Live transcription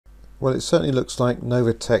Well, it certainly looks like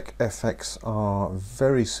NovaTech FX are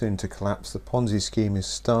very soon to collapse. The Ponzi scheme is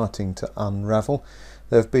starting to unravel.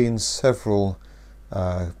 There have been several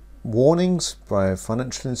warnings by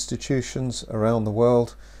financial institutions around the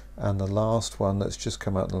world, and the last one that's just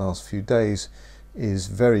come out in the last few days is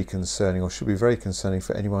very concerning, or should be very concerning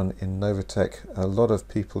for anyone in NovaTech. A lot of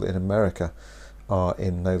people in America are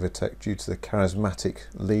in NovaTech due to the charismatic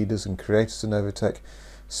leaders and creators of NovaTech,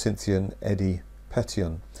 Cynthia and Eddy,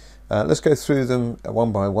 Petion. Let's go through them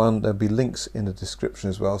one by one. There'll be links in the description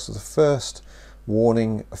as well. So the first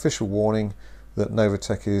warning, official warning, that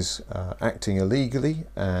NovaTech is acting illegally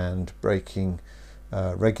and breaking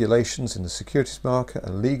regulations in the securities market,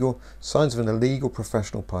 signs of an illegal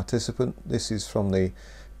professional participant. This is from the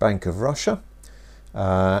Bank of Russia,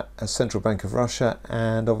 a central bank of Russia,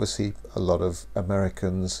 and obviously a lot of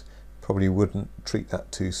Americans probably wouldn't treat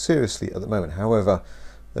that too seriously at the moment. However,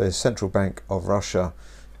 the Central Bank of Russia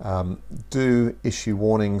do issue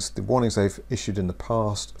warnings. The warnings they've issued in the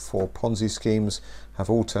past for Ponzi schemes have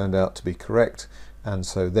all turned out to be correct, and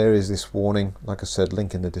so there is this warning. Like I said,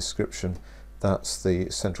 link in the description. That's the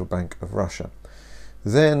Central Bank of Russia.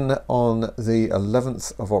 Then on the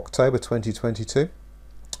 11th of October 2022,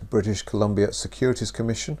 British Columbia Securities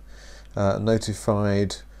Commission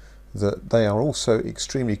notified that they are also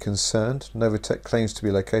extremely concerned. NovaTech claims to be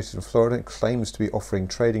located in Florida and claims to be offering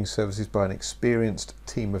trading services by an experienced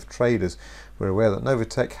team of traders. We're aware that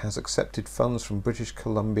NovaTech has accepted funds from British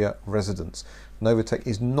Columbia residents. NovaTech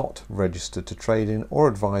is not registered to trade in or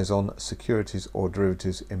advise on securities or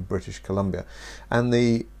derivatives in British Columbia. And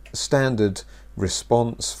the standard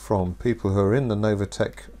response from people who are in the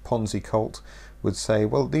NovaTech Ponzi cult would say,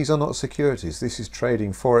 well, these are not securities. This is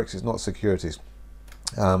trading. Forex is not securities.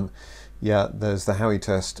 Yeah, there's the Howey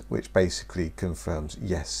test, which basically confirms,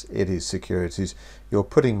 yes, it is securities. You're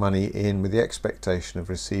putting money in with the expectation of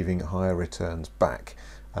receiving higher returns back,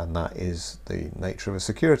 and that is the nature of a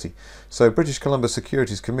security. So British Columbia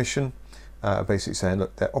Securities Commission basically saying,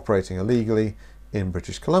 look, they're operating illegally in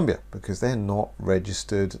British Columbia because they're not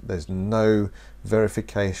registered. There's no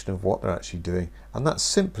verification of what they're actually doing, and that's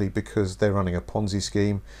simply because they're running a Ponzi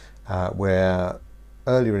scheme where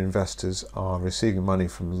earlier investors are receiving money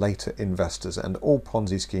from later investors, and all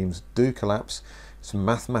Ponzi schemes do collapse. It's a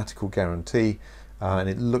mathematical guarantee, and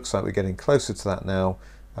it looks like we're getting closer to that now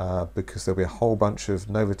because there'll be a whole bunch of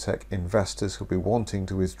NovaTech investors who'll be wanting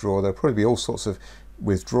to withdraw. There'll probably be all sorts of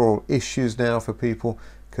withdrawal issues now for people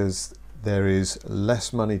because there is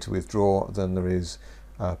less money to withdraw than there is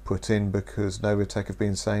put in, because NovaTech have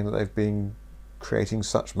been saying that they've been creating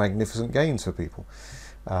such magnificent gains for people.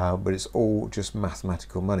 But it's all just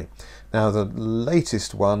mathematical money. Now the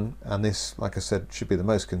latest one, and this, like I said, should be the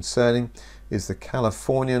most concerning, is the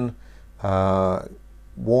Californian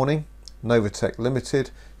warning, NovaTech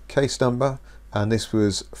Limited, case number, and this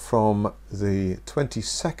was from the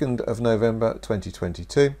 22nd of November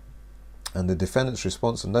 2022, and the defendant's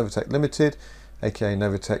response on NovaTech Limited, aka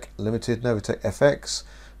NovaTech Limited, NovaTech FX,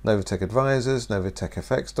 NovaTech Advisors,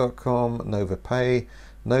 NovaTechFX.com, NovaPay,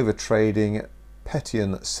 Nova Trading,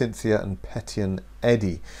 Petion Cynthia and Petion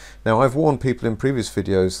Eddy. Now, I've warned people in previous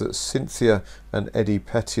videos that Cynthia and Eddy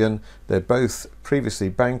Petion, they're both previously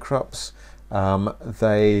bankrupts.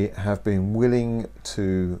 They have been willing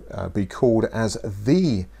to be called as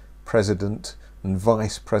the president and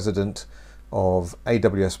vice president of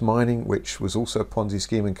AWS Mining, which was also a Ponzi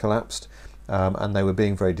scheme and collapsed. And they were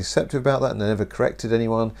being very deceptive about that, and they never corrected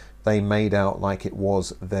anyone. They made out like it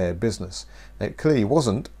was their business. It clearly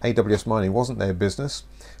wasn't. AWS Mining wasn't their business.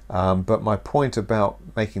 But my point about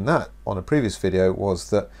making that on a previous video was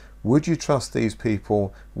that, would you trust these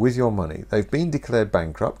people with your money? They've been declared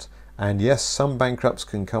bankrupt, and yes, some bankrupts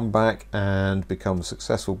can come back and become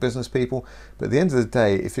successful business people. But at the end of the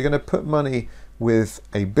day, if you're going to put money with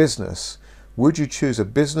a business, would you choose a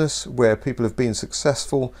business where people have been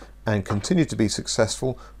successful and continue to be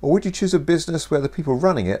successful, or would you choose a business where the people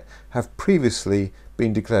running it have previously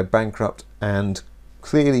been declared bankrupt and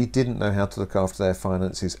clearly didn't know how to look after their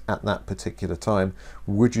finances at that particular time?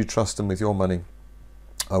 Would you trust them with your money?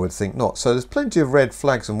 I would think not. So there's plenty of red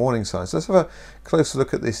flags and warning signs. Let's have a closer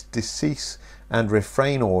look at this Desist and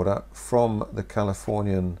Refrain order from the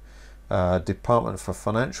Californian Department for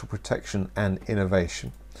Financial Protection and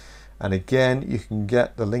Innovation. And again, you can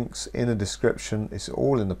get the links in the description. It's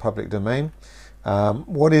all in the public domain.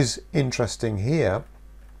 What is interesting here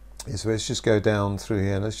is, let's just go down through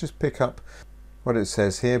here. Let's just pick up what it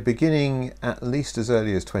says here. Beginning at least as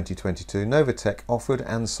early as 2022, NovaTech offered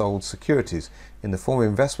and sold securities in the form of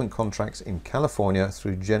investment contracts in California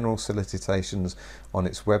through general solicitations on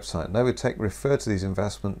its website. NovaTech referred to these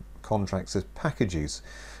investment contracts as packages.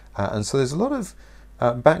 And so there's a lot of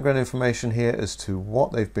background information here as to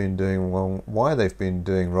what they've been doing wrong, why they've been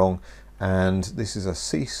doing wrong, and this is a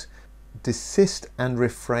desist and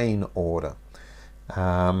refrain order.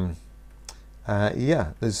 Yeah,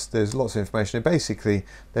 there's lots of information. Basically,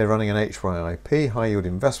 they're running an HYIP, high yield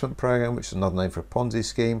investment program, which is another name for a Ponzi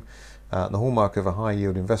scheme. The hallmark of a high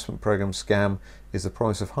yield investment program scam is the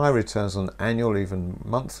promise of high returns on an annual, even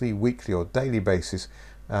monthly, weekly or daily basis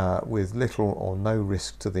with little or no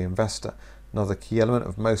risk to the investor. Another key element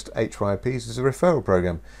of most HYIPs is a referral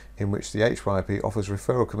program in which the HYIP offers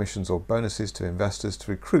referral commissions or bonuses to investors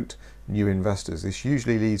to recruit new investors. This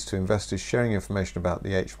usually leads to investors sharing information about the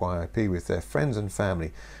HYIP with their friends and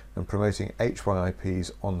family and promoting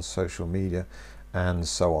HYIPs on social media and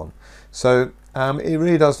so on. So it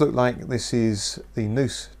really does look like this is the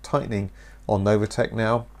noose tightening on NovaTech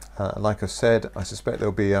now. Like I said, I suspect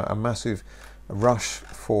there'll be a massive rush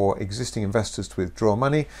for existing investors to withdraw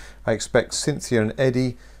money. I expect Cynthia and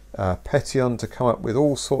Eddy, Petion, to come up with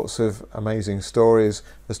all sorts of amazing stories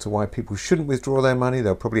as to why people shouldn't withdraw their money.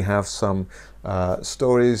 They'll probably have some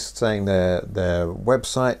stories saying their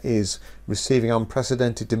website is receiving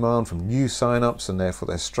unprecedented demand from new sign-ups and therefore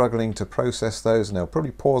they're struggling to process those, and they'll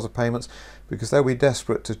probably pause the payments because they'll be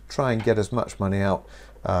desperate to try and get as much money out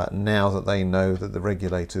now that they know that the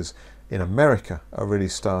regulators in America are really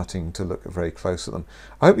starting to look very close at them.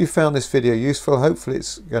 I hope you found this video useful. Hopefully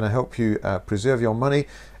it's going to help you preserve your money,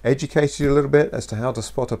 educate you a little bit as to how to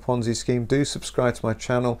spot a Ponzi scheme. Do subscribe to my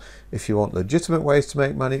channel if you want legitimate ways to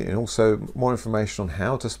make money, and also more information on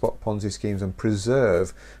how to spot Ponzi schemes and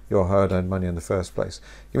preserve your hard-earned money in the first place.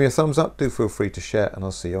 Give me a thumbs up, do feel free to share, and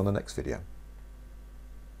I'll see you on the next video.